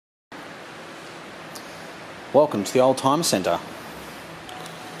Welcome to the Old Timer Centre.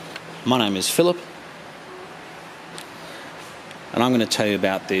 My name is Philip, and I'm going to tell you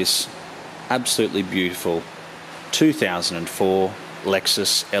about this absolutely beautiful 2004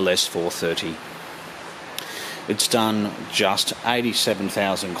 Lexus LS430. It's done just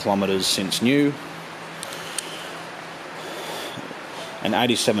 87,000 kilometres since new, and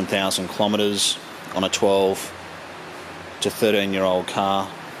 87,000 kilometres on a 12 to 13-year-old car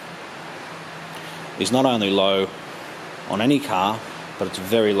is not only low on any car, but it's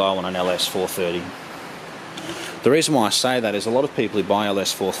very low on an LS430. The reason why I say that is a lot of people who buy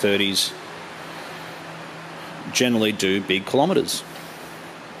LS430s generally do big kilometres.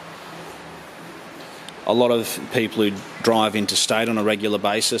 A lot of people who drive interstate on a regular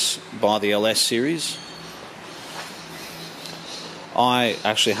basis buy the LS series. I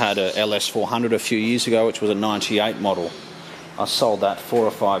actually had a LS400 a few years ago, which was a 98 model. I sold that 4 or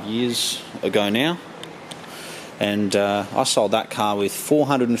 5 years ago now, and I sold that car with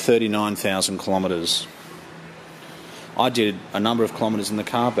 439,000 kilometres. I did a number of kilometres in the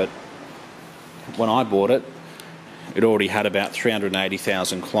car, but when I bought it, it already had about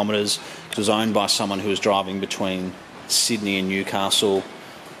 380,000 kilometres. It was owned by someone who was driving between Sydney and Newcastle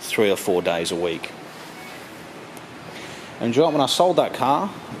 3 or 4 days a week. And when I sold that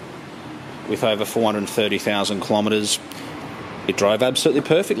car with over 430,000 kilometres, it drove absolutely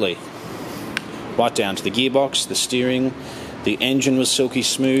perfectly. Right down to the gearbox, the steering, the engine was silky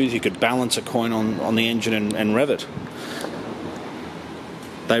smooth. You could balance a coin on the engine and rev it.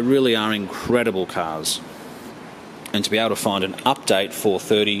 They really are incredible cars. And to be able to find an update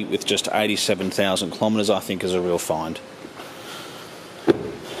 430 with just 87,000 kilometres, I think is a real find.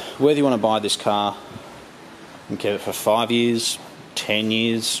 Whether you want to buy this car and keep it for 5 years, 10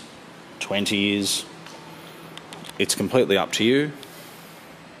 years, 20 years, it's completely up to you.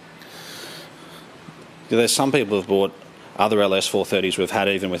 There's some people who've bought other LS430s we've had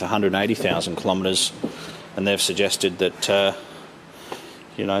even with 180,000 kilometres, and they've suggested that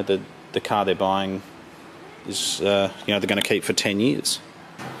the car they're buying is they're going to keep for 10 years.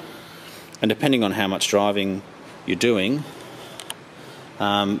 And depending on how much driving you're doing,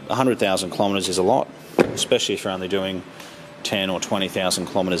 100,000 kilometres is a lot, especially if you're only doing 10 or 20,000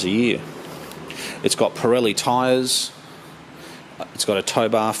 kilometres a year. It's got Pirelli tyres. It's got a tow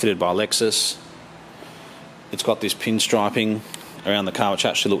bar fitted by Lexus. It's got this pinstriping around the car, which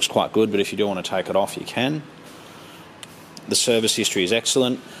actually looks quite good, but if you do want to take it off, you can. The service history is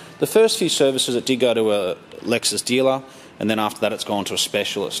excellent. The first few services, it did go to a Lexus dealer, and then after that it's gone to a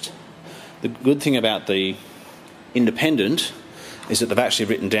specialist. The good thing about the independent is that they've actually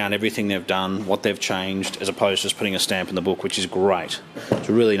written down everything they've done, what they've changed, as opposed to just putting a stamp in the book, which is great. It's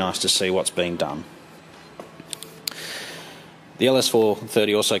really nice to see what's being done. The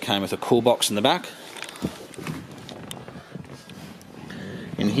LS430 also came with a cool box in the back.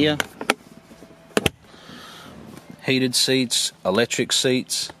 In here, heated seats, electric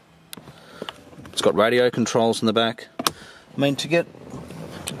seats. It's got radio controls in the back. I mean, to get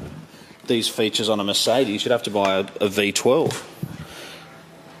these features on a Mercedes, you'd have to buy a V12. You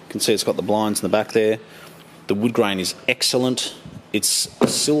can see it's got the blinds in the back there. The wood grain is excellent. It's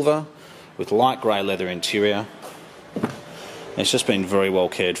silver with light grey leather interior. And it's just been very well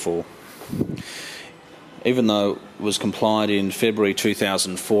cared for. Even though it was compliant in February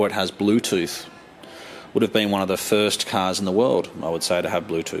 2004, it has Bluetooth. Would have been one of the first cars in the world, I would say, to have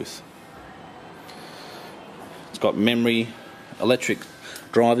Bluetooth. It's got memory, electric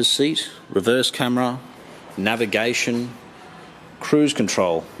driver's seat, reverse camera, navigation, cruise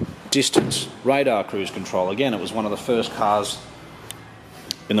control, distance, radar cruise control. Again, it was one of the first cars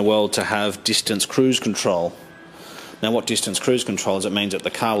in the world to have distance cruise control. Now, what distance cruise control is, it means that the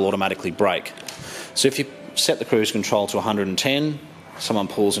car will automatically brake. So if you set the cruise control to 110, someone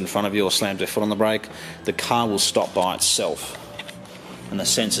pulls in front of you or slams their foot on the brake, the car will stop by itself. And the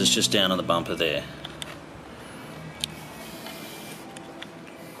sensor's just down on the bumper there.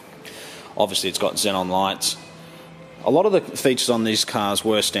 Obviously, it's got xenon lights. A lot of the features on these cars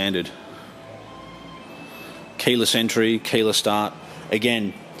were standard. Keyless entry, keyless start.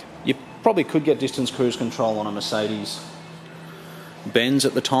 Again, you probably could get distance cruise control on a Mercedes Benz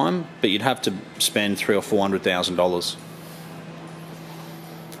at the time, but you'd have to spend $300,000 or $400,000.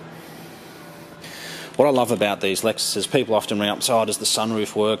 What I love about these Lexuses, people often ring up and say, oh, does the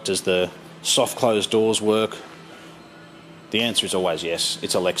sunroof work? Does the soft closed doors work? The answer is always yes.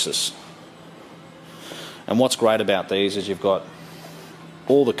 It's a Lexus. And what's great about these is you've got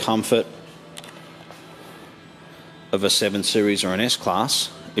all the comfort of a 7 Series or an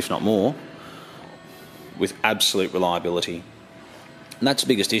S-Class, if not more, with absolute reliability. And that's the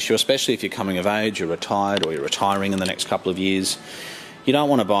biggest issue, especially if you're coming of age, you're retired, or you're retiring in the next couple of years. You don't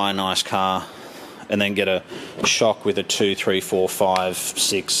want to buy a nice car and then get a shock with a $2,000, $3,000, $5,000,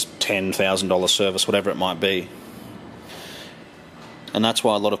 $6,000, $10,000 service, whatever it might be. And that's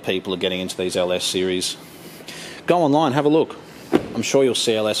why a lot of people are getting into these LS series. Go online, have a look. I'm sure you'll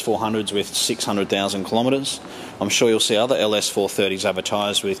see LS400s with 600,000 kilometres. I'm sure you'll see other LS430s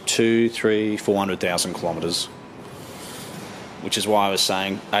advertised with 200,000, 300,000, 400,000 kilometres. Which is why I was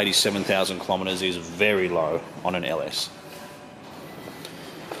saying 87,000 kilometres is very low on an LS.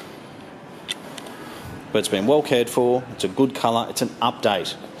 But it's been well cared for, it's a good colour, it's an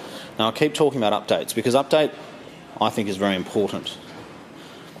update. Now I keep talking about updates because update I think is very important.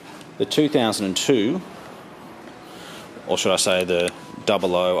 The 2002, or should I say the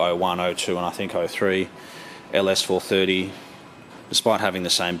 00, 01, 02 and I think 03 LS430, despite having the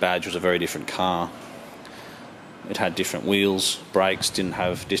same badge, was a very different car. It had different wheels, brakes, didn't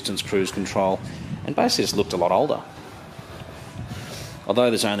have distance cruise control, and basically just looked a lot older. Although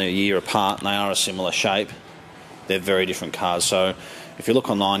there's only a year apart and they are a similar shape, they're very different cars. So if you look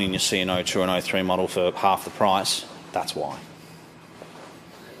online and you see an 02 and 03 model for half the price, that's why.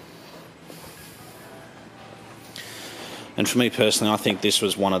 And for me personally, I think this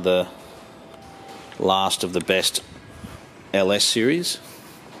was one of the last of the best LS series.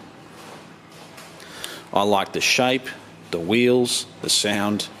 I like the shape, the wheels, the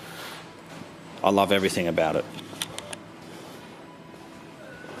sound. I love everything about it.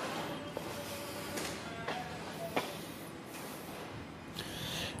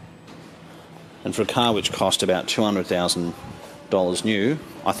 And for a car which cost about $200,000 new,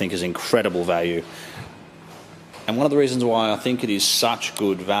 I think is incredible value. And one of the reasons why I think it is such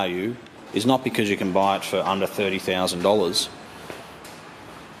good value is not because you can buy it for under $30,000.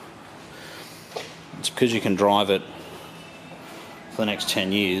 It's because you can drive it for the next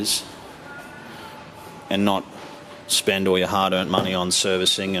 10 years and not spend all your hard-earned money on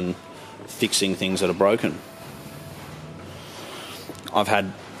servicing and fixing things that are broken. I've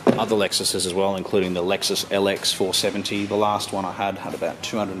had other Lexuses as well, including the Lexus LS430. The last one I had about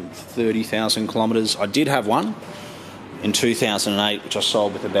 230,000 kilometres. I did have one in 2008, which I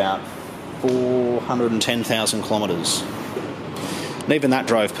sold with about 410,000 kilometres. And even that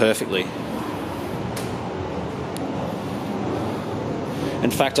drove perfectly. In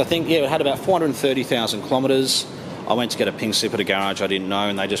fact, I think, yeah, it had about 430,000 kilometres. I went to get a pink slip at a garage I didn't know,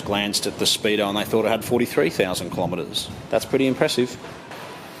 and they just glanced at the speedo and they thought it had 43,000 kilometres. That's pretty impressive.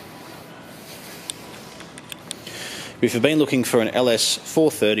 If you've been looking for an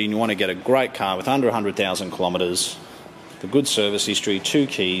LS430 and you want to get a great car with under 100,000 kilometres, the good service history, 2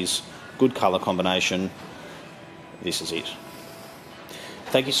 keys, good colour combination, this is it.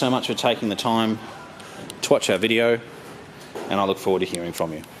 Thank you so much for taking the time to watch our video, and I look forward to hearing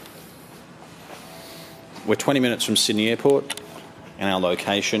from you. We're 20 minutes from Sydney Airport, and our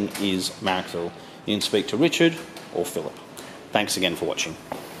location is Marrickville. You can speak to Richard or Philip. Thanks again for watching.